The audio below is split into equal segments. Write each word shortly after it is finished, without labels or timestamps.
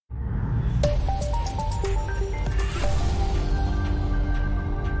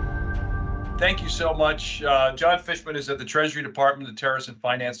Thank you so much. John Fishman is at the Treasury Department, the Terrorist and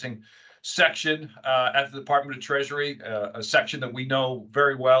Financing section at the Department of Treasury, a section that we know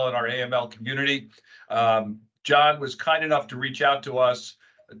very well in our AML community. John was kind enough to reach out to us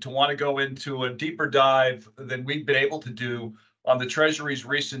to want to go into a deeper dive than we've been able to do on the Treasury's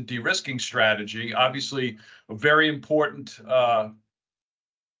recent de-risking strategy. Obviously, a very important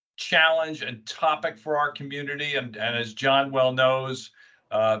challenge and topic for our community. And as John well knows,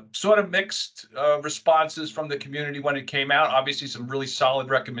 sort of mixed responses from the community when it came out. Obviously, some really solid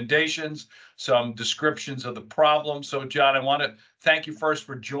recommendations, some descriptions of the problem. So, John, I want to thank you first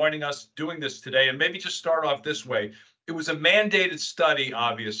for joining us doing this today. And maybe just start off this way. It was a mandated study,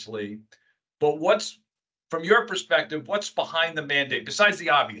 obviously, but from your perspective, what's behind the mandate? Besides the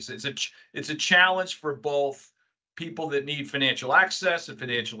obvious, it's a challenge for both people that need financial access and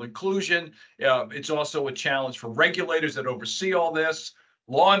financial inclusion. It's also a challenge for regulators that oversee all this,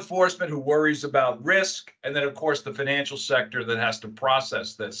 law enforcement who worries about risk, and then, of course, the financial sector that has to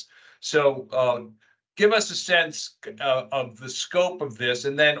process this. So give us a sense of the scope of this,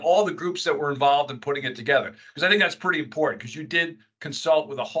 and then all the groups that were involved in putting it together, because I think that's pretty important, because you did consult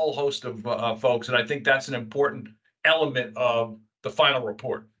with a whole host of folks, and I think that's an important element of the final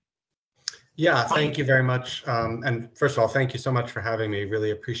report. Yeah, thank you very much. And first of all, thank you so much for having me.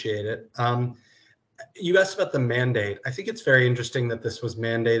 Really appreciate it. You asked about the mandate. I think it's very interesting that this was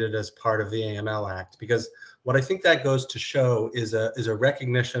mandated as part of the AML Act, because what I think that goes to show is a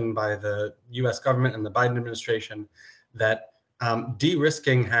recognition by the US government and the Biden administration that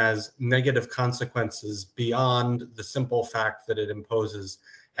de-risking has negative consequences beyond the simple fact that it imposes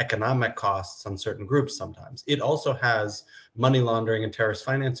economic costs on certain groups sometimes. It also has money laundering and terrorist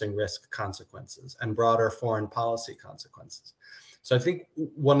financing risk consequences and broader foreign policy consequences. So I think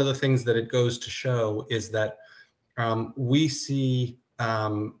one of the things that it goes to show is that we see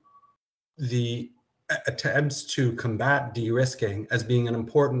the attempts to combat de-risking as being an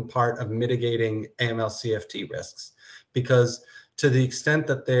important part of mitigating AML-CFT risks, because to the extent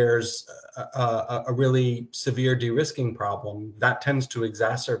that there's a really severe de-risking problem, that tends to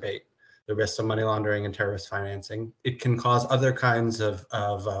exacerbate the risks of money laundering and terrorist financing. It can cause other kinds of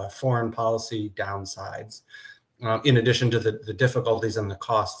foreign policy downsides, in addition to the difficulties and the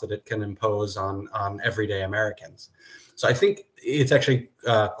costs that it can impose on everyday Americans. So I think it's actually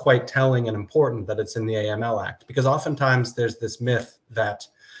quite telling and important that it's in the AML Act, because oftentimes there's this myth that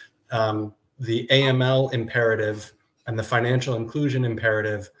the AML imperative and the financial inclusion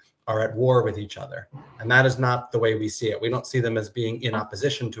imperative are at war with each other. And that is not the way we see it. We don't see them as being in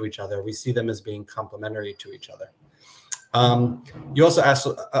opposition to each other. We see them as being complementary to each other. You also asked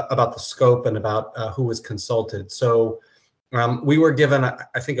about the scope and about who was consulted. So we were given,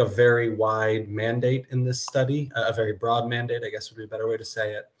 I think, a very wide mandate in this study, a very broad mandate, I guess would be a better way to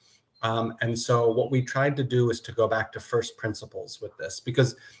say it. And so what we tried to do is to go back to first principles with this,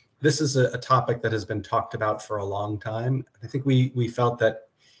 because this is a topic that has been talked about for a long time. I think we felt that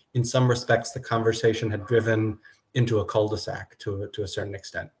in some respects, the conversation had driven into a cul-de-sac to a certain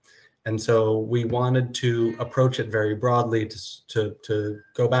extent. And so we wanted to approach it very broadly to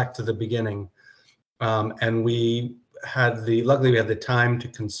go back to the beginning. And luckily we had the time to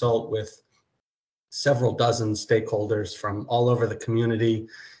consult with several dozen stakeholders from all over the community,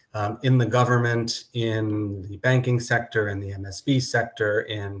 in the government, in the banking sector, in the MSB sector,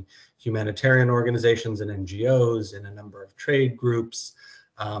 in humanitarian organizations and NGOs, in a number of trade groups.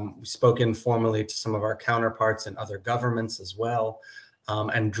 We spoke informally to some of our counterparts in other governments as well,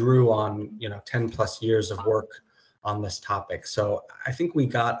 and drew on 10 plus years of work on this topic. So I think we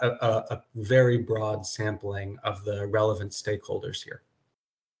got a very broad sampling of the relevant stakeholders here.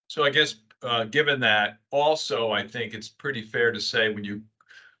 So I guess given that, also I think it's pretty fair to say when you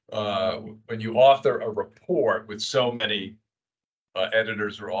author a report with so many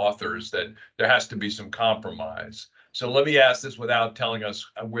editors or authors that there has to be some compromise. So let me ask this without telling us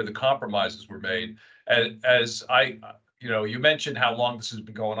where the compromises were made. You mentioned how long this has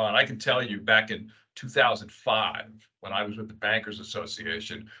been going on. I can tell you back in 2005, when I was with the Bankers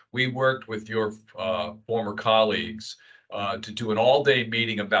Association, we worked with your former colleagues to do an all-day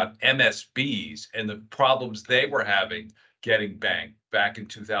meeting about MSBs and the problems they were having getting banked back in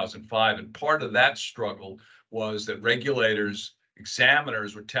 2005. And part of that struggle was that regulators,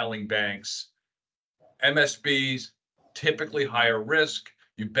 examiners were telling banks, MSBs, typically higher risk,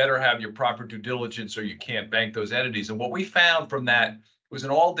 you better have your proper due diligence or you can't bank those entities. And what we found from that was an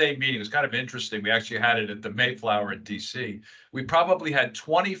all-day meeting. It was kind of interesting. We actually had it at the Mayflower in DC. We probably had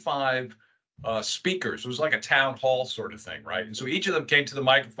 25 speakers. It was like a town hall sort of thing, right? And so each of them came to the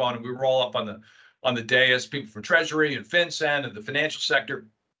microphone, and we were all up on the dais, people from Treasury and FinCEN and the financial sector.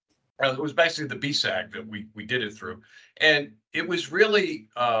 It was basically the BSAG that we did it through. And it was really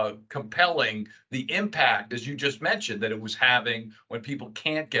compelling the impact, as you just mentioned, that it was having when people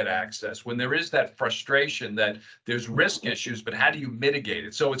can't get access, when there is that frustration that there's risk issues, but how do you mitigate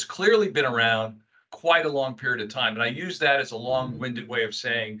it? So it's clearly been around quite a long period of time. And I use that as a long-winded way of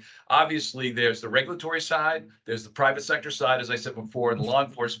saying, obviously, there's the regulatory side, there's the private sector side, as I said before, and the law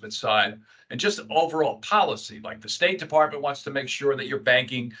enforcement side, and just overall policy. Like the State Department wants to make sure that you're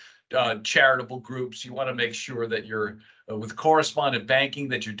banking charitable groups. You want to make sure that you're with correspondent banking,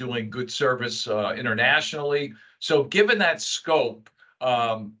 that you're doing good service internationally. So given that scope,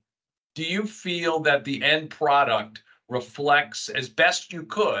 do you feel that the end product reflects as best you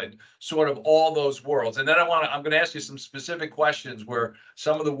could sort of all those worlds? And then I'm going to ask you some specific questions where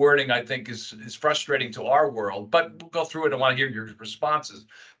some of the wording I think is frustrating to our world, but we'll go through it. I want to hear your responses.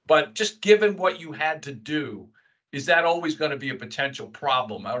 But just given what you had to do, is that always going to be a potential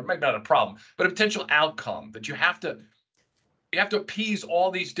problem, or maybe not a problem, but a potential outcome that you have to appease all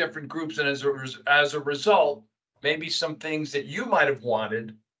these different groups, and as a result, maybe some things that you might have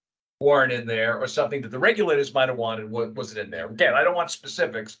wanted weren't in there, or something that the regulators might have wanted wasn't in there. Again, I don't want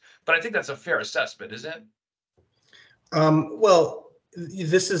specifics, but I think that's a fair assessment, isn't it? Well,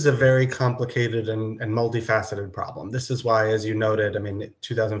 this is a very complicated and multifaceted problem. This is why, as you noted, I mean,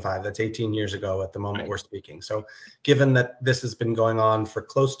 2005, that's 18 years ago at the moment we're speaking. So given that this has been going on for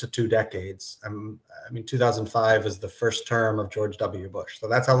close to 2 decades, I mean, 2005 is the first term of George W. Bush. So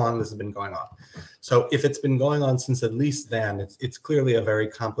that's how long this has been going on. So if it's been going on since at least then, it's clearly a very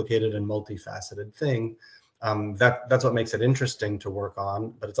complicated and multifaceted thing. That's what makes it interesting to work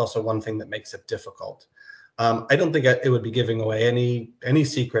on, but it's also one thing that makes it difficult. I don't think it would be giving away any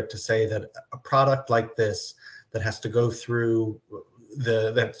secret to say that a product like this that has to go through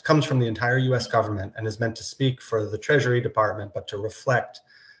that comes from the entire U.S. government and is meant to speak for the Treasury Department, but to reflect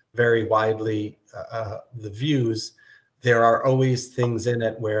very widely the views, there are always things in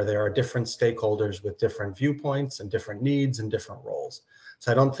it where there are different stakeholders with different viewpoints and different needs and different roles.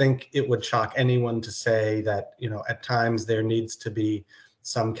 So I don't think it would shock anyone to say that, you know, at times there needs to be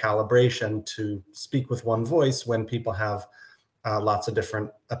some calibration to speak with one voice when people have lots of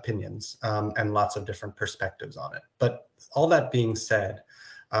different opinions and lots of different perspectives on it. But all that being said,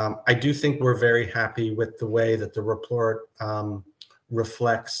 I do think we're very happy with the way that the report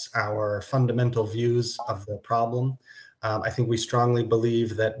reflects our fundamental views of the problem. I think we strongly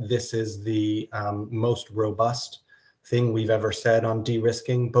believe that this is the most robust thing we've ever said on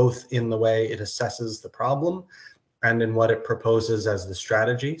de-risking, both in the way it assesses the problem and in what it proposes as the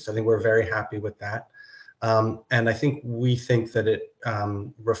strategy. So I think we're very happy with that. And I think we think that it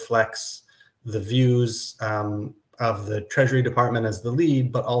reflects the views of the Treasury Department as the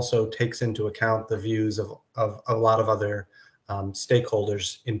lead, but also takes into account the views of a lot of other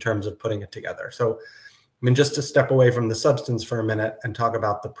stakeholders in terms of putting it together. So, I mean, just to step away from the substance for a minute and talk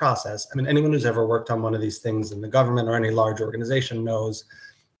about the process. I mean, anyone who's ever worked on one of these things in the government or any large organization knows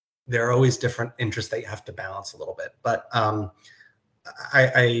there are always different interests that you have to balance a little bit. But I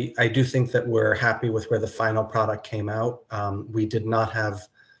do think that we're happy with where the final product came out. We did not have,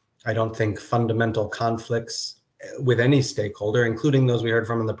 I don't think, fundamental conflicts with any stakeholder, including those we heard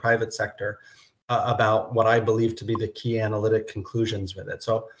from in the private sector, about what I believe to be the key analytic conclusions with it.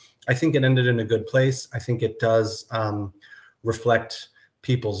 So I think it ended in a good place. I think it does reflect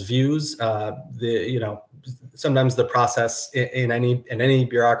people's views. Sometimes the process in any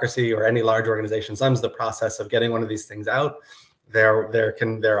bureaucracy or any large organization, sometimes the process of getting one of these things out, there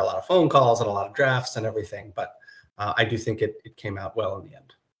are a lot of phone calls and a lot of drafts and everything, but I do think it came out well in the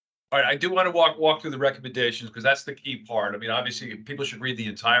end. All right, I do want to walk through the recommendations because that's the key part. I mean, obviously, people should read the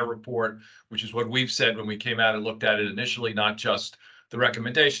entire report, which is what we've said when we came out and looked at it initially, not just the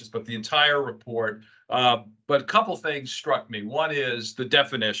recommendations, but the entire report. But a couple things struck me. One is the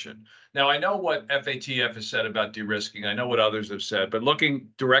definition. Now, I know what FATF has said about de-risking. I know what others have said, but looking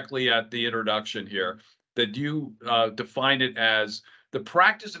directly at the introduction here, that you define it as the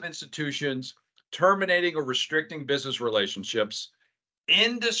practice of institutions terminating or restricting business relationships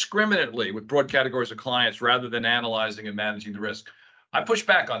indiscriminately with broad categories of clients rather than analyzing and managing the risk. I push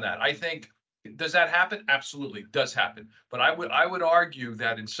back on that. I think, does that happen? Absolutely, it does happen. But I would argue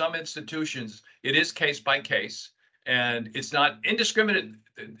that in some institutions, it is case by case, and it's not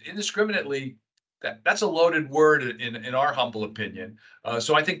indiscriminately. That's a loaded word in our humble opinion.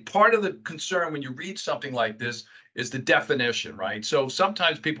 So I think part of the concern when you read something like this is the definition, right? So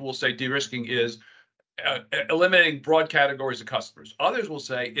sometimes people will say de-risking is eliminating broad categories of customers. Others will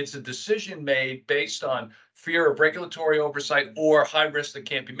say it's a decision made based on fear of regulatory oversight or high risk that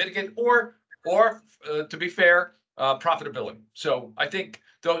can't be mitigated, or to be fair, profitability. So I think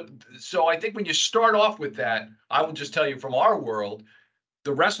So I think when you start off with that, I will just tell you from our world,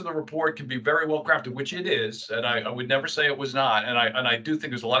 the rest of the report can be very well crafted, which it is, and I would never say it was not. And I do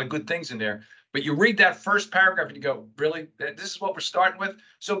think there's a lot of good things in there. But you read that first paragraph and you go, really? This is what we're starting with?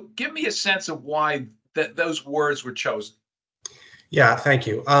 So give me a sense of why those words were chosen. Yeah, thank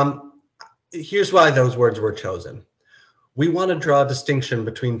you. Here's why those words were chosen. We want to draw a distinction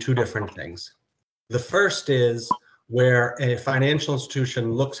between two different things. The first is where a financial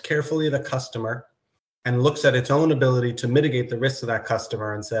institution looks carefully at a customer and looks at its own ability to mitigate the risks of that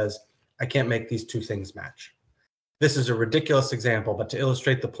customer and says, I can't make these two things match. This is a ridiculous example, but to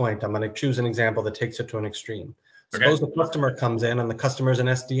illustrate the point, I'm going to choose an example that takes it to an extreme. Suppose the customer comes in and the customer is an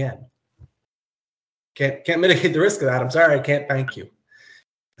SDN. Can't mitigate the risk of that. I'm sorry, I can't bank you.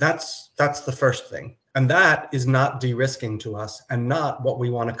 That's the first thing. And that is not de-risking to us and not what we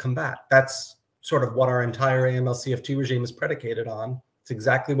want to combat. That's sort of what our entire AML-CFT regime is predicated on. It's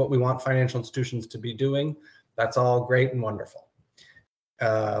exactly what we want financial institutions to be doing. That's all great and wonderful.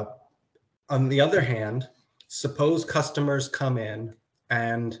 On the other hand, suppose customers come in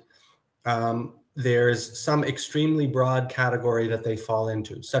and there's some extremely broad category that they fall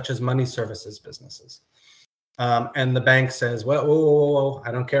into, such as money services businesses. And the bank says, well, whoa,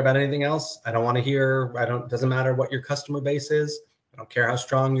 I don't care about anything else. I don't want to hear, doesn't matter what your customer base is. I don't care how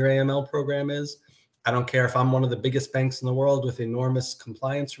strong your AML program is. I don't care if I'm one of the biggest banks in the world with enormous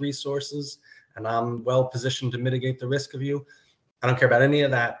compliance resources and I'm well positioned to mitigate the risk of you. I don't care about any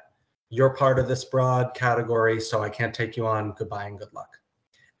of that. You're part of this broad category, so I can't take you on. Goodbye and good luck.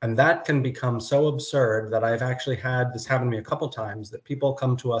 And that can become so absurd that I've actually had this happen to me a couple times, that people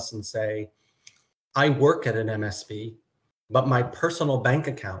come to us and say, I work at an MSB, but my personal bank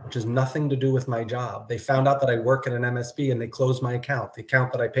account, which has nothing to do with my job, they found out that I work at an MSB and they closed my account, the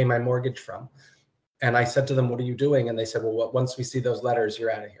account that I pay my mortgage from. And I said to them, what are you doing? And they said, well, once we see those letters,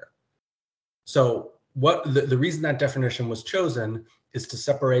 you're out of here. So what the reason that definition was chosen is to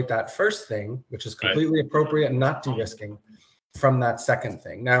separate that first thing, which is completely appropriate and not de-risking, from that second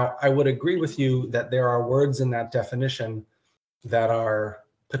thing. Now, I would agree with you that there are words in that definition that are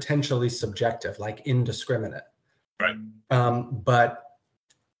potentially subjective, like indiscriminate. Right. But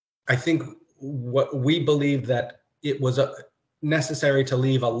I think what we believe that it was necessary to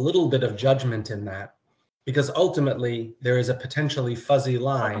leave a little bit of judgment in that, because ultimately there is a potentially fuzzy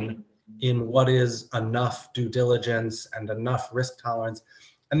line in what is enough due diligence and enough risk tolerance.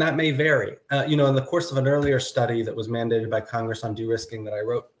 And that may vary. In the course of an earlier study that was mandated by Congress on de-risking that I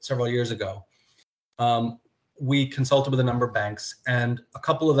wrote several years ago, we consulted with a number of banks, and a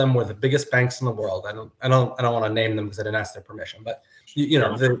couple of them were the biggest banks in the world. I don't want to name them because I didn't ask their permission, but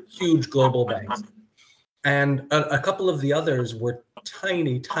the huge global banks. And a couple of the others were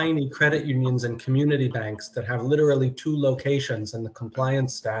tiny credit unions and community banks that have literally 2 locations, and the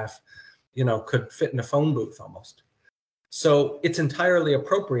compliance staff, could fit in a phone booth almost. So it's entirely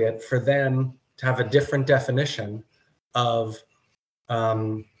appropriate for them to have a different definition of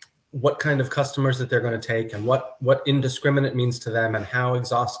what kind of customers that they're going to take and what indiscriminate means to them and how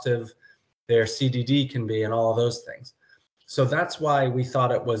exhaustive their CDD can be and all of those things. So that's why we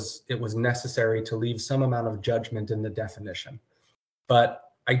thought it was necessary to leave some amount of judgment in the definition.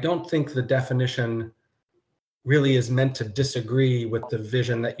 But I don't think the definition really is meant to disagree with the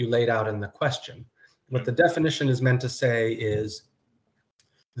vision that you laid out in the question. What the definition is meant to say is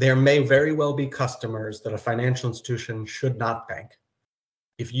there may very well be customers that a financial institution should not bank.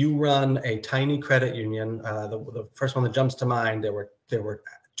 If you run a tiny credit union, the first one that jumps to mind, there were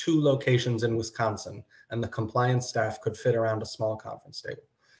 2 locations in Wisconsin, and the compliance staff could fit around a small conference table.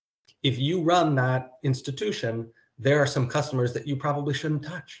 If you run that institution, there are some customers that you probably shouldn't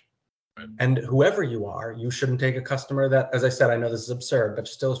touch. Right. And whoever you are, you shouldn't take a customer that, as I said, I know this is absurd, but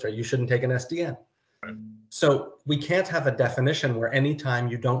just to illustrate, you shouldn't take an SDN. Right. So we can't have a definition where anytime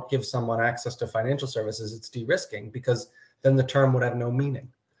you don't give someone access to financial services, it's de-risking, because then the term would have no meaning.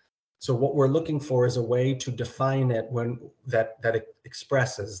 So what we're looking for is a way to define it that it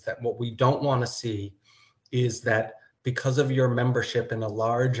expresses that what we don't want to see is that because of your membership in a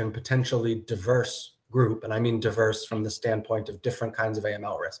large and potentially diverse group, and I mean diverse from the standpoint of different kinds of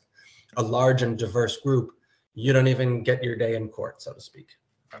AML risk, a large and diverse group, you don't even get your day in court, so to speak.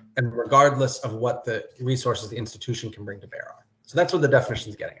 And regardless of what the resources the institution can bring to bear on. So that's what the definition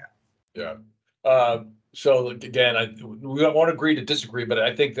is getting at. Yeah. So again, we won't agree to disagree, but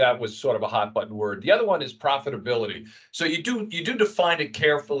I think that was sort of a hot button word. The other one is profitability. So you do define it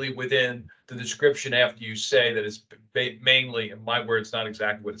carefully within the description after you say that it's mainly, in my words, not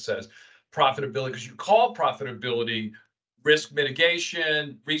exactly what it says, profitability, because you call profitability risk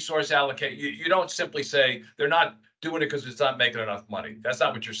mitigation, resource allocate. You don't simply say they're not doing it because it's not making enough money. That's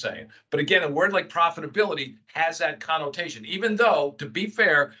not what you're saying. But again, a word like profitability has that connotation, even though, to be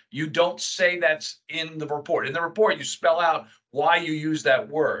fair, you don't say that's in the report. In the report, you spell out why you use that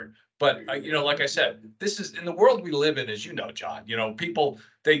word. But, like I said, this is in the world we live in, as you know, John, people,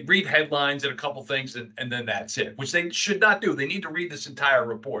 they read headlines and a couple things and then that's it, which they should not do. They need to read this entire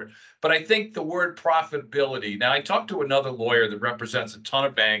report. But I think the word profitability, now I talked to another lawyer that represents a ton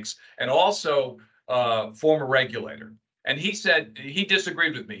of banks and also former regulator. And he said he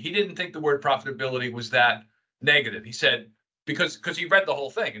disagreed with me. He didn't think the word profitability was that negative. He said, because he read the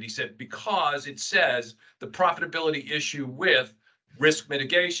whole thing. And he said, because it says the profitability issue with risk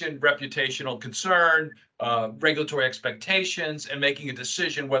mitigation, reputational concern, regulatory expectations, and making a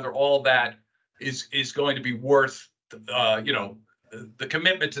decision whether all that is going to be worth, the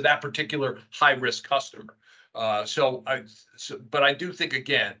commitment to that particular high risk customer. But I do think,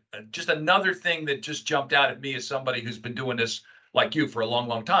 again, just another thing that just jumped out at me as somebody who's been doing this like you for a long,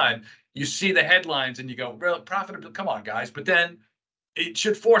 long time. You see the headlines and you go, really, profitable, come on, guys. But then it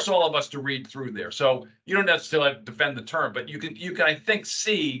should force all of us to read through there. So you don't necessarily have to defend the term, but you can, I think,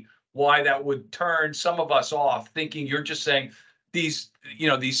 see why that would turn some of us off, thinking you're just saying these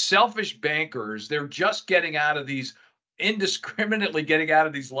selfish bankers, they're just getting out of these indiscriminately getting out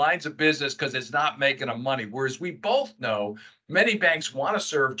of these lines of business because it's not making them money. Whereas we both know many banks want to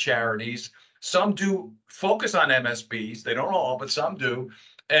serve charities. Some do focus on MSBs. They don't all, but some do,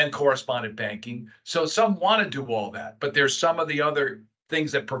 and correspondent banking. So some want to do all that, but there's some of the other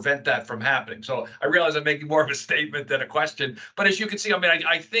things that prevent that from happening. So I realize I'm making more of a statement than a question, but as you can see,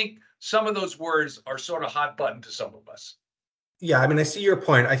 I think some of those words are sort of hot button to some of us. Yeah, I see your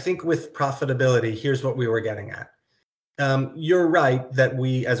point. I think with profitability, here's what we were getting at. You're right that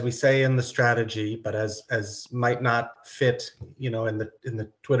we, as we say in the strategy, but as might not fit, in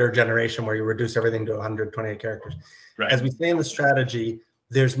the Twitter generation where you reduce everything to 128 characters. Right. As we say in the strategy,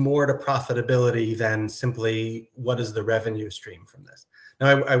 there's more to profitability than simply what is the revenue stream from this.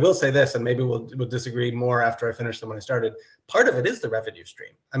 Now, I will say this, and maybe we'll disagree more after I finish than when I started. Part of it is the revenue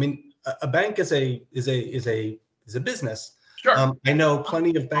stream. A bank is a business. Sure. I know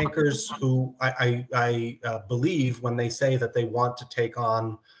plenty of bankers who I believe when they say that they want to take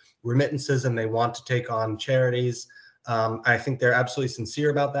on remittances and they want to take on charities. I think they're absolutely sincere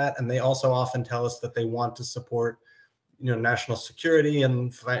about that. And they also often tell us that they want to support, national security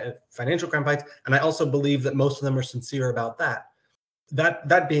and financial crime fights. And I also believe that most of them are sincere about that.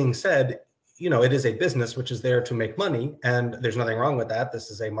 That being said, it is a business which is there to make money, and there's nothing wrong with that. This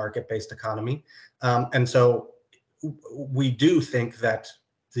is a market-based economy. And so we do think that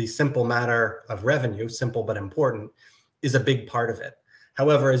the simple matter of revenue, simple but important, is a big part of it.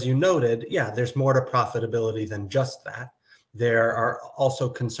 However, as you noted, there's more to profitability than just that. There are also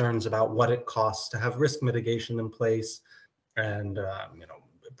concerns about what it costs to have risk mitigation in place and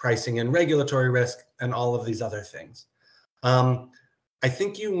pricing and regulatory risk and all of these other things. I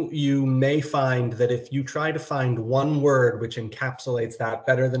think you may find that if you try to find one word which encapsulates that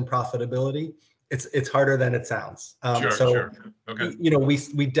better than profitability, it's harder than it sounds. Sure. Okay.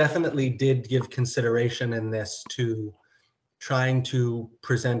 We definitely did give consideration in this to trying to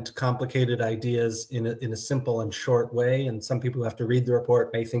present complicated ideas in a simple and short way. And some people who have to read the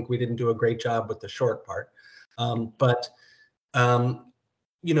report may think we didn't do a great job with the short part.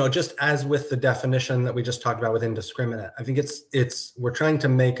 Just as with the definition that we just talked about with indiscriminate, I think we're trying to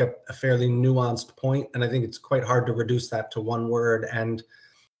make a fairly nuanced point, and I think it's quite hard to reduce that to one word. And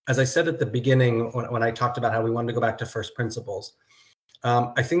as I said at the beginning, when I talked about how we wanted to go back to first principles,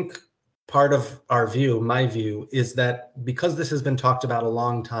 I think part of my view, is that because this has been talked about a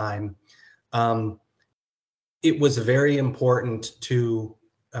long time, it was very important to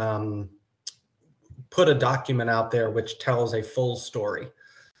put a document out there which tells a full story,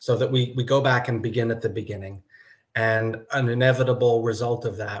 so that we go back and begin at the beginning. And an inevitable result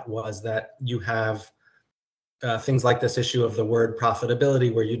of that was that you have things like this issue of the word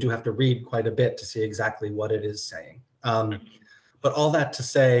profitability, where you do have to read quite a bit to see exactly what it is saying. But all that to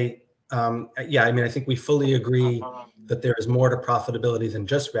say, I think we fully agree that there is more to profitability than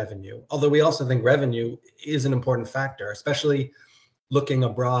just revenue, although we also think revenue is an important factor, especially looking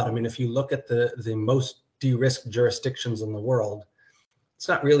abroad. If you look at the most de-risked jurisdictions in the world, it's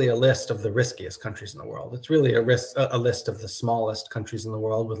not really a list of the riskiest countries in the world. It's really a list of the smallest countries in the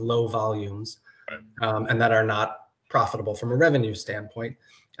world with low volumes, and that are not profitable from a revenue standpoint.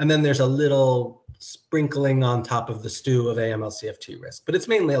 And then there's a little sprinkling on top of the stew of AML-CFT risk, but it's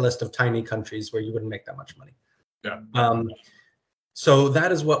mainly a list of tiny countries where you wouldn't make that much money. Yeah. So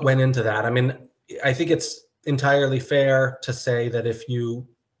that is what went into that. I think it's entirely fair to say that if you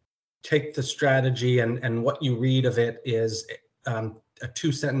take the strategy and what you read of it is a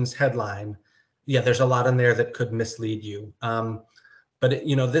 2-sentence headline, yeah, there's a lot in there that could mislead you. But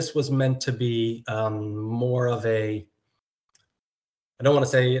this was meant to be more of a, I don't want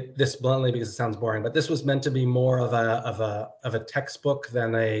to say this bluntly because it sounds boring, but this was meant to be more of a textbook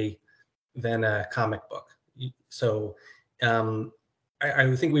than a comic book. So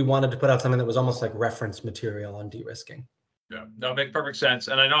I think we wanted to put out something that was almost like reference material on de-risking. Yeah, no, makes perfect sense.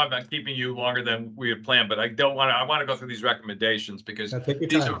 And I know I'm not keeping you longer than we had planned, but I want to go through these recommendations because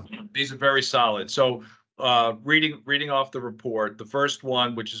these are very solid. So reading off the report, the first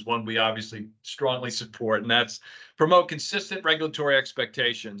one, which is one we obviously strongly support, and that's promote consistent regulatory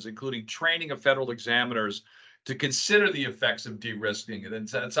expectations, including training of federal examiners to consider the effects of de-risking. And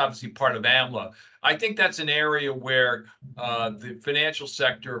that's obviously part of AMLA. I think that's an area where the financial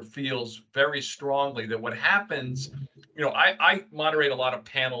sector feels very strongly that what happens, I moderate a lot of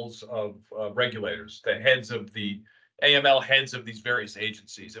panels of regulators, the heads of the AML heads of these various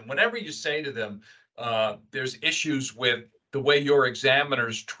agencies. And whenever you say to them, there's issues with the way your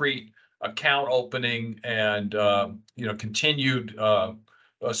examiners treat account opening and, continued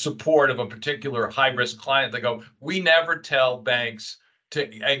support of a particular high-risk client, they go, we never tell banks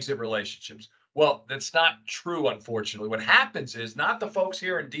to exit relationships. Well, that's not true, unfortunately. What happens is not the folks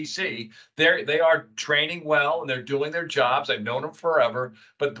here in DC, they are training well and they're doing their jobs. I've known them forever.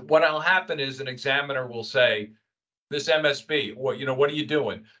 But what will happen is an examiner will say, this MSB, what are you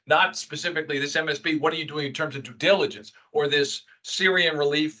doing? Not specifically this MSB, what are you doing in terms of due diligence? Or this Syrian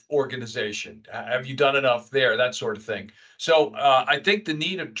relief organization, have you done enough there? That sort of thing. So I think the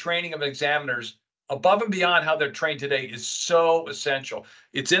need of training of examiners above and beyond how they're trained today is so essential.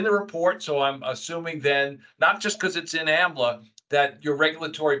 It's in the report, so I'm assuming then, not just because it's in AMLA, that your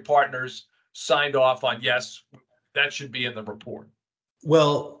regulatory partners signed off on, yes, that should be in the report.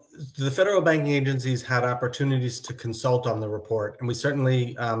 Well, the federal banking agencies had opportunities to consult on the report, and we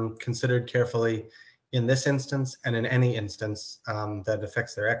certainly considered carefully in this instance and in any instance that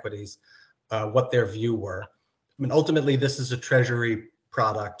affects their equities, what their view were. I mean, ultimately, this is a Treasury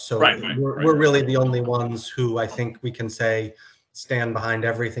product, so we're really the only ones who I think we can say stand behind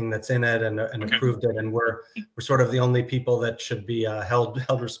everything that's in it and approved it, and we're sort of the only people that should be held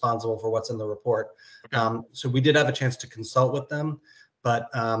responsible for what's in the report. So we did have a chance to consult with them. But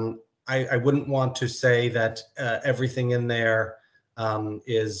I wouldn't want to say that everything in there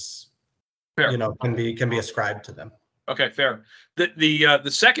is, fair. Can be ascribed to them. Okay, fair.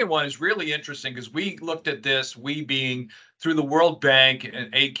 The second one is really interesting because we looked at this, we being through the World Bank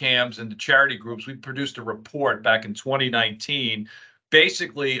and ACAMS and the charity groups, we produced a report back in 2019,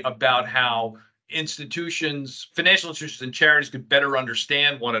 basically about how financial institutions and charities could better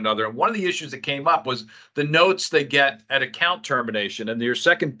understand one another. And one of the issues that came up was the notes they get at account termination. And your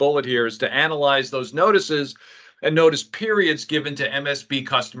second bullet here is to analyze those notices and notice periods given to MSB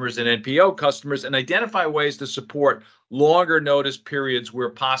customers and NPO customers and identify ways to support longer notice periods where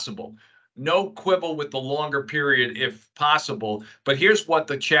possible. No quibble with the longer period if possible. But here's what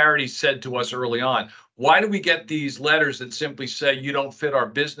the charity said to us early on. Why do we get these letters that simply say you don't fit our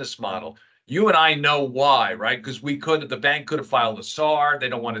business model? You and I know why, right? Because the bank could have filed a SAR. They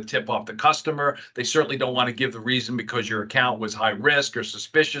don't want to tip off the customer. They certainly don't want to give the reason because your account was high risk or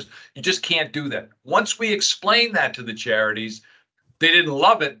suspicious. You just can't do that. Once we explained that to the charities, they didn't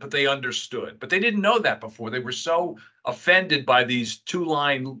love it, but they understood. But they didn't know that before. They were so offended by these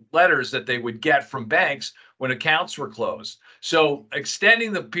 2-line letters that they would get from banks when accounts were closed. So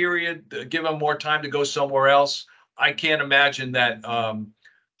extending the period, give them more time to go somewhere else, I can't imagine that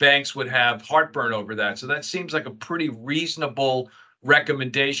banks would have heartburn over that. So that seems like a pretty reasonable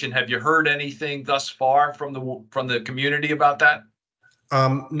recommendation. Have you heard anything thus far from the community about that?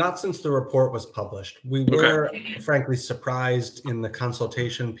 Not since the report was published. We were frankly surprised in the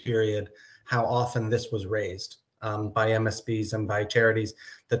consultation period how often this was raised by MSBs and by charities,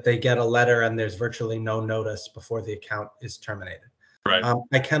 that they get a letter and there's virtually no notice before the account is terminated. Right.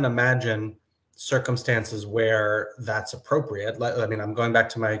 I can imagine circumstances where that's appropriate. I mean, I'm going back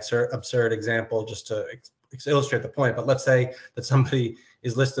to my absurd example just to illustrate the point, but let's say that somebody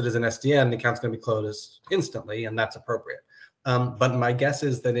is listed as an SDN, the account's going to be closed instantly, and that's appropriate. But my guess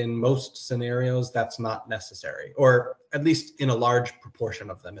is that in most scenarios, that's not necessary, or at least in a large proportion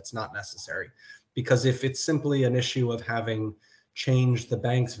of them, it's not necessary. Because if it's simply an issue of having changed the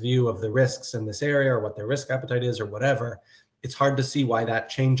bank's view of the risks in this area or what their risk appetite is or whatever, it's hard to see why that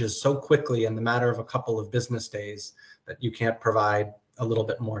changes so quickly in the matter of a couple of business days that you can't provide a little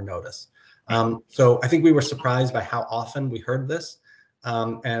bit more notice. So I think we were surprised by how often we heard this.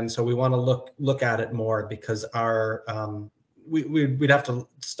 And so we want to look at it more, because our we'd have to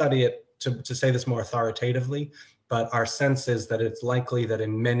study it to say this more authoritatively, but our sense is that it's likely that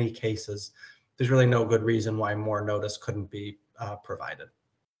in many cases, there's really no good reason why more notice couldn't be provided.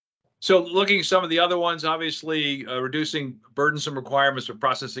 So looking at some of the other ones, obviously reducing burdensome requirements for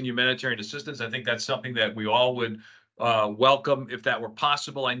processing humanitarian assistance. I think that's something that we all would welcome if that were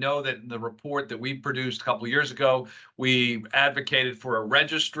possible. I know that in the report that we produced a couple of years ago, we advocated for a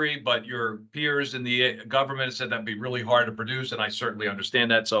registry, but your peers in the government said that'd be really hard to produce, and I certainly understand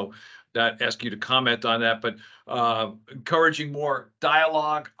that. So that ask you to comment on that, but encouraging more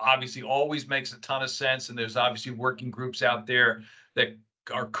dialogue obviously always makes a ton of sense. And there's obviously working groups out there that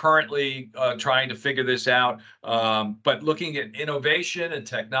are currently trying to figure this out. But looking at innovation and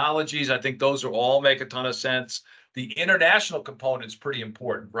technologies, I think those are all make a ton of sense. The international component is pretty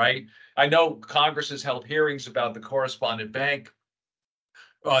important, right? I know Congress has held hearings about the correspondent bank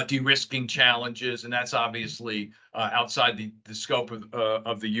de-risking challenges, and that's obviously outside the scope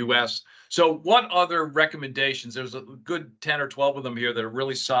of the U.S. So what other recommendations? There's a good 10 or 12 of them here that are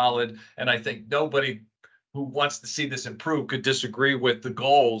really solid, and I think nobody who wants to see this improve could disagree with the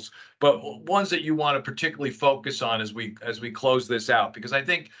goals, but ones that you want to particularly focus on as we close this out. Because I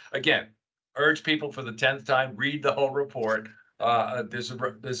think, again, urge people for the 10th time, read the whole report. There's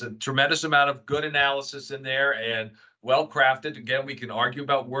a tremendous amount of good analysis in there and well crafted. Again, we can argue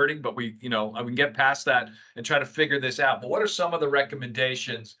about wording, but we can get past that and try to figure this out. But what are some of the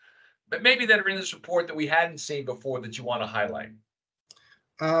recommendations, but maybe that are in this report that we hadn't seen before that you want to highlight?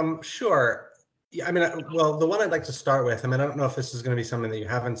 Sure. Yeah, I mean, well, the one I'd like to start with, I mean, I don't know if this is going to be something that you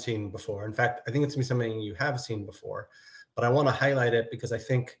haven't seen before. In fact, I think it's going to be something you have seen before, but I want to highlight it because I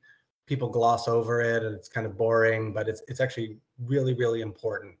think people gloss over it and it's kind of boring, but it's actually really, really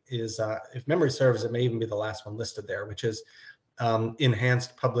important. Is if memory serves, it may even be the last one listed there, which is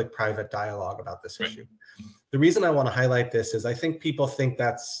enhanced public-private dialogue about this issue. The reason I want to highlight this is I think people think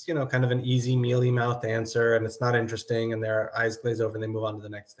that's, kind of an easy, mealy-mouthed answer, and it's not interesting, and their eyes glaze over and they move on to the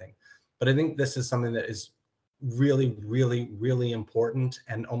next thing. But I think this is something that is really, really, really important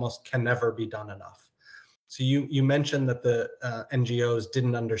and almost can never be done enough. So you mentioned that the NGOs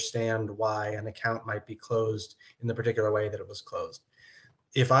didn't understand why an account might be closed in the particular way that it was closed.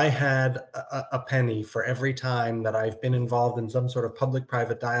 If I had a penny for every time that I've been involved in some sort of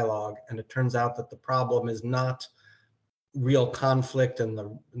public-private dialogue, and it turns out that the problem is not real conflict in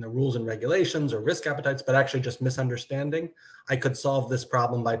the rules and regulations or risk appetites, but actually just misunderstanding, I could solve this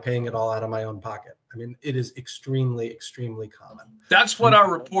problem by paying it all out of my own pocket. I mean, it is extremely, extremely common. That's what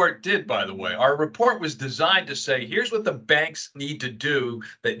our report did, by the way. Our report was designed to say, here's what the banks need to do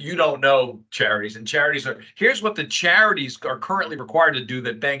that you don't know, charities. And here's what the charities are currently required to do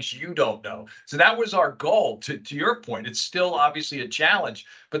that banks you don't know. So that was our goal. To your point, it's still obviously a challenge,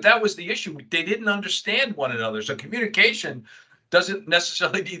 but that was the issue. They didn't understand one another. So communication doesn't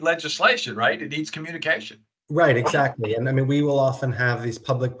necessarily need legislation, right? It needs communication. Right, exactly. And I mean, we will often have these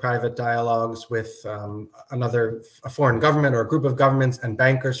public-private dialogues with a foreign government or a group of governments and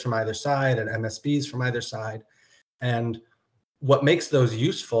bankers from either side and MSBs from either side. And what makes those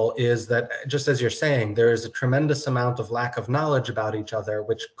useful is that, just as you're saying, there is a tremendous amount of lack of knowledge about each other,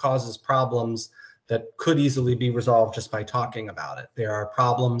 which causes problems that could easily be resolved just by talking about it. There are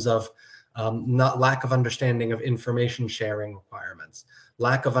problems of lack of understanding of information sharing requirements,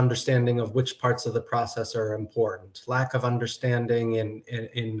 lack of understanding of which parts of the process are important, lack of understanding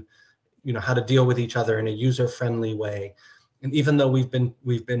in how to deal with each other in a user-friendly way. And even though we've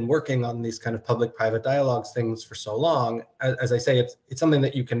been working on these kind of public-private dialogues things for so long, as I say, it's something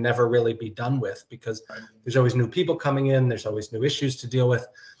that you can never really be done with, because there's always new people coming in, there's always new issues to deal with.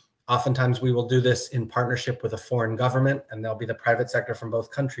 Oftentimes we will do this in partnership with a foreign government, and there'll be the private sector from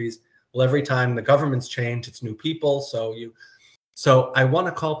both countries. Well, every time the governments change, it's new people. So I want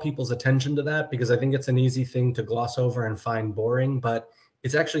to call people's attention to that, because I think it's an easy thing to gloss over and find boring, but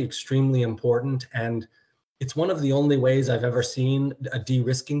it's actually extremely important. And it's one of the only ways I've ever seen a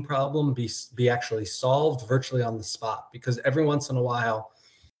de-risking problem be actually solved virtually on the spot, because every once in a while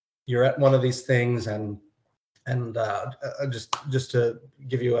you're at one of these things and just to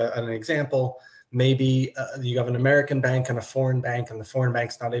give you an example, maybe you have an American bank and a foreign bank, and the foreign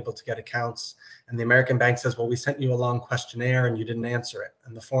bank's not able to get accounts. And the American bank says, well, we sent you a long questionnaire and you didn't answer it.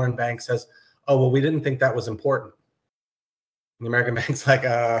 And the foreign bank says, oh, well, we didn't think that was important. And the American bank's like,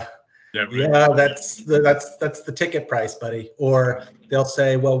 yeah, that's the ticket price, buddy. Or they'll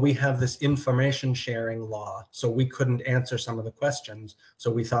say, well, we have this information sharing law, so we couldn't answer some of the questions, so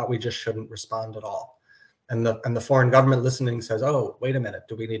we thought we just shouldn't respond at all. And the foreign government listening says, oh, wait a minute,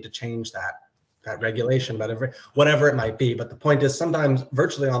 do we need to change that? that regulation, but whatever it might be. But the point is, sometimes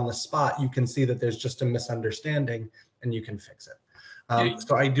virtually on the spot, you can see that there's just a misunderstanding and you can fix it.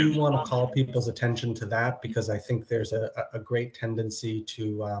 So I do want to call people's attention to that, because I think there's a great tendency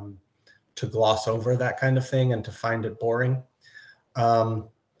to gloss over that kind of thing and to find it boring. I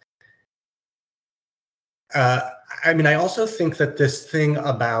mean, I also think that this thing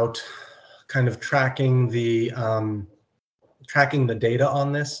about kind of tracking the data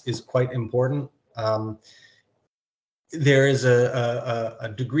on this is quite important. There is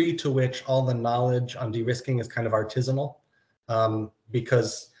a degree to which all the knowledge on de-risking is kind of artisanal,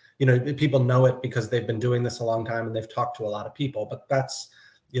 because people know it because they've been doing this a long time and they've talked to a lot of people. But that's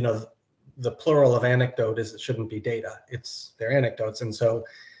the plural of anecdote is, it shouldn't be data; they're anecdotes. And so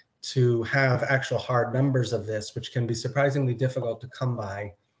to have actual hard numbers of this, which can be surprisingly difficult to come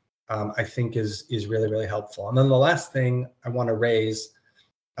by, I think is really, really helpful. And then the last thing I want to raise,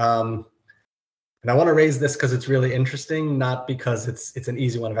 and I want to raise this because it's really interesting, not because it's an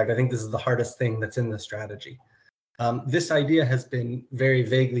easy one. In fact, I think this is the hardest thing that's in the strategy. This idea has been very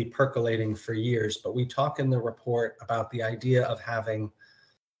vaguely percolating for years, but we talk in the report about the idea of having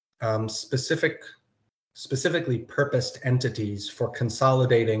specifically purposed entities for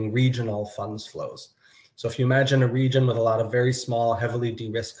consolidating regional funds flows. So if you imagine a region with a lot of very small, heavily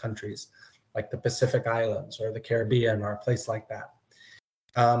de-risked countries, like the Pacific Islands or the Caribbean or a place like that,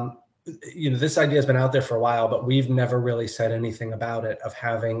 this idea has been out there for a while, but we've never really said anything about it, of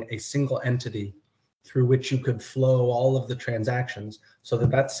having a single entity through which you could flow all of the transactions, so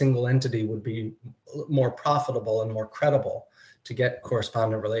that that single entity would be more profitable and more credible to get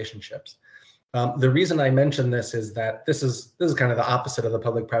correspondent relationships. The reason I mention this is that this is kind of the opposite of the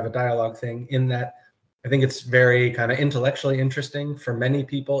public-private dialogue thing, in that I think it's very kind of intellectually interesting for many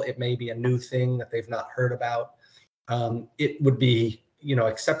people. It may be a new thing that they've not heard about. It would be,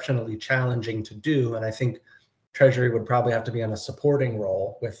 exceptionally challenging to do, and I think Treasury would probably have to be in a supporting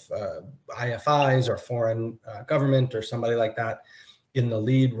role with IFIs or foreign government or somebody like that in the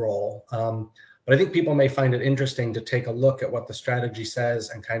lead role. But I think people may find it interesting to take a look at what the strategy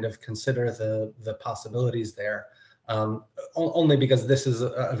says and kind of consider the possibilities there, only because this is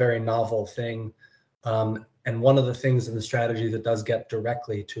a very novel thing. And one of the things in the strategy that does get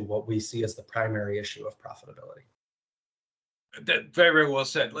directly to what we see as the primary issue of profitability. Very, very well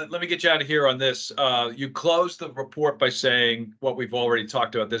said. Let me get you out of here on this. You closed the report by saying what we've already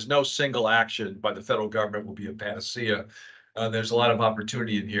talked about. There's no single action by the federal government will be a panacea. There's a lot of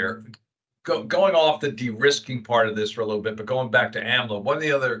opportunity in here. Going off the de-risking part of this for a little bit, but going back to AMLA, one of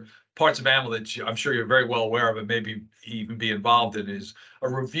the other parts of AMLA that I'm sure you're very well aware of and maybe even be involved in is a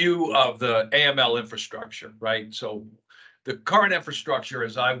review of the AML infrastructure, right? So the current infrastructure,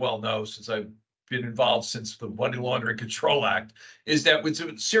 as I well know, since I've been involved since the Money Laundering Control Act, is that with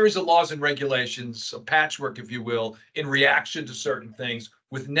a series of laws and regulations, a patchwork, if you will, in reaction to certain things,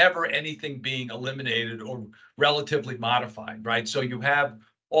 with never anything being eliminated or relatively modified, right? So you have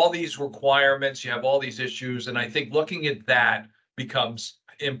all these requirements, you have all these issues, and I think looking at that becomes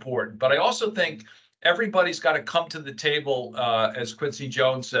important. But I also think everybody's got to come to the table, as Quincy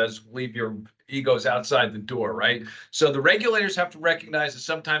Jones says, leave your egos outside the door, right? So the regulators have to recognize that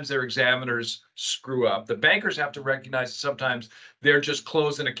sometimes their examiners screw up. The bankers have to recognize that sometimes they're just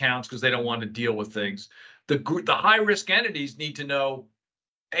closing accounts because they don't want to deal with things. The high-risk entities need to know,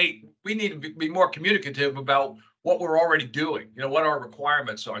 hey, we need to be more communicative about what we're already doing, what our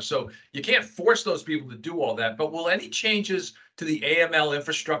requirements are. So you can't force those people to do all that, but will any changes to the AML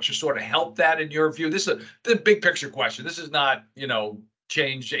infrastructure sort of help that in your view? This is the big picture question. This is not,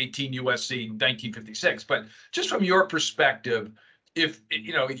 change 18 USC 1956, but just from your perspective, if,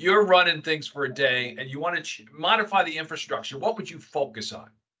 you're running things for a day and you want to modify the infrastructure, what would you focus on?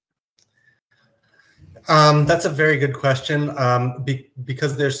 That's a very good question,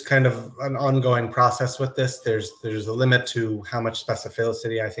 because there's kind of an ongoing process with this. There's a limit to how much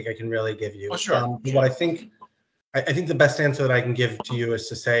specificity I think I can really give you. Oh, sure. What I think the best answer that I can give to you is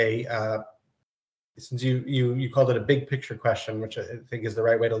to say, since you called it a big picture question, which I think is the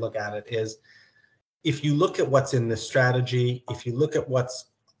right way to look at it, is if you look at what's in this strategy, if you look at what's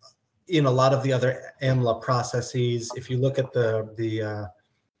in a lot of the other AMLA processes, if you look at the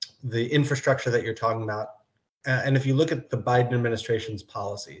infrastructure that you're talking about, and if you look at the Biden administration's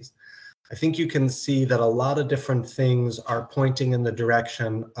policies, I think you can see that a lot of different things are pointing in the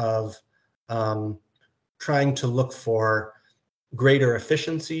direction of trying to look for greater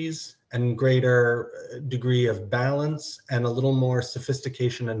efficiencies and greater degree of balance and a little more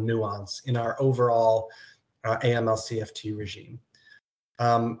sophistication and nuance in our overall AML-CFT regime.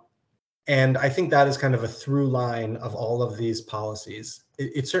 And I think that is kind of a through line of all of these policies.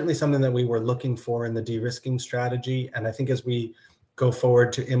 It's certainly something that we were looking for in the de-risking strategy. And I think as we go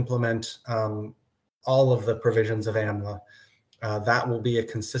forward to implement all of the provisions of AMLA, that will be a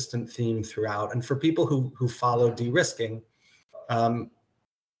consistent theme throughout. And for people who follow de-risking,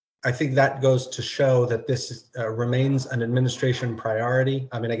 I think that goes to show that this remains an administration priority.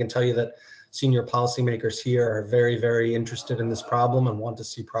 I mean, I can tell you that senior policymakers here are very, very interested in this problem and want to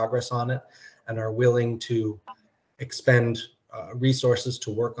see progress on it and are willing to expend resources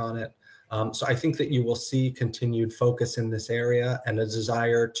to work on it. So I think that you will see continued focus in this area and a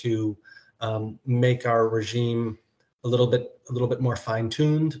desire to make our regime a little bit more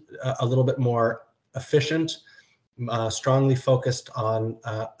fine-tuned, a little bit more efficient, strongly focused on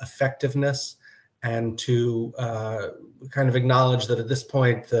effectiveness, and to kind of acknowledge that at this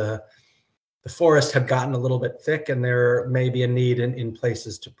point the forest had gotten a little bit thick and there may be a need in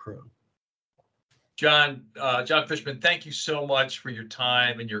places to prune. John Fishman, thank you so much for your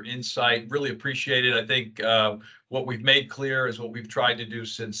time and your insight. Really appreciate it. I think what we've made clear is what we've tried to do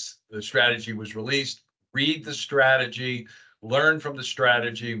since the strategy was released. Read the strategy, learn from the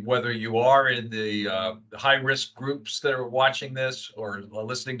strategy, whether you are in the high-risk groups that are watching this or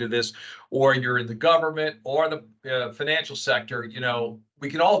listening to this, or you're in the government or the financial sector. You know, we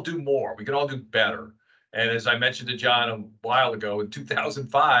can all do more. We can all do better. And as I mentioned to John a while ago, in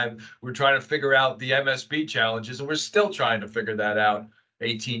 2005, we're trying to figure out the MSB challenges, and we're still trying to figure that out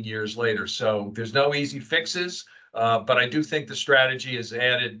 18 years later. So there's no easy fixes, but I do think the strategy has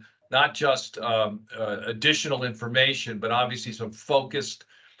added not just additional information, but obviously some focused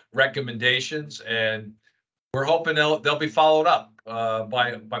recommendations. And we're hoping they'll be followed up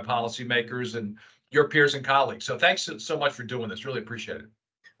by policymakers and your peers and colleagues. So thanks so much for doing this. Really appreciate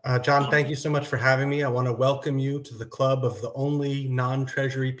it. John, thank you so much for having me. I want to welcome you to the club of the only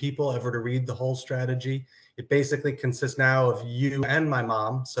non-Treasury people ever to read the whole strategy. It basically consists now of you and my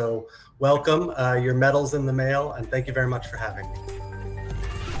mom. So welcome, your medal's in the mail, and thank you very much for having me.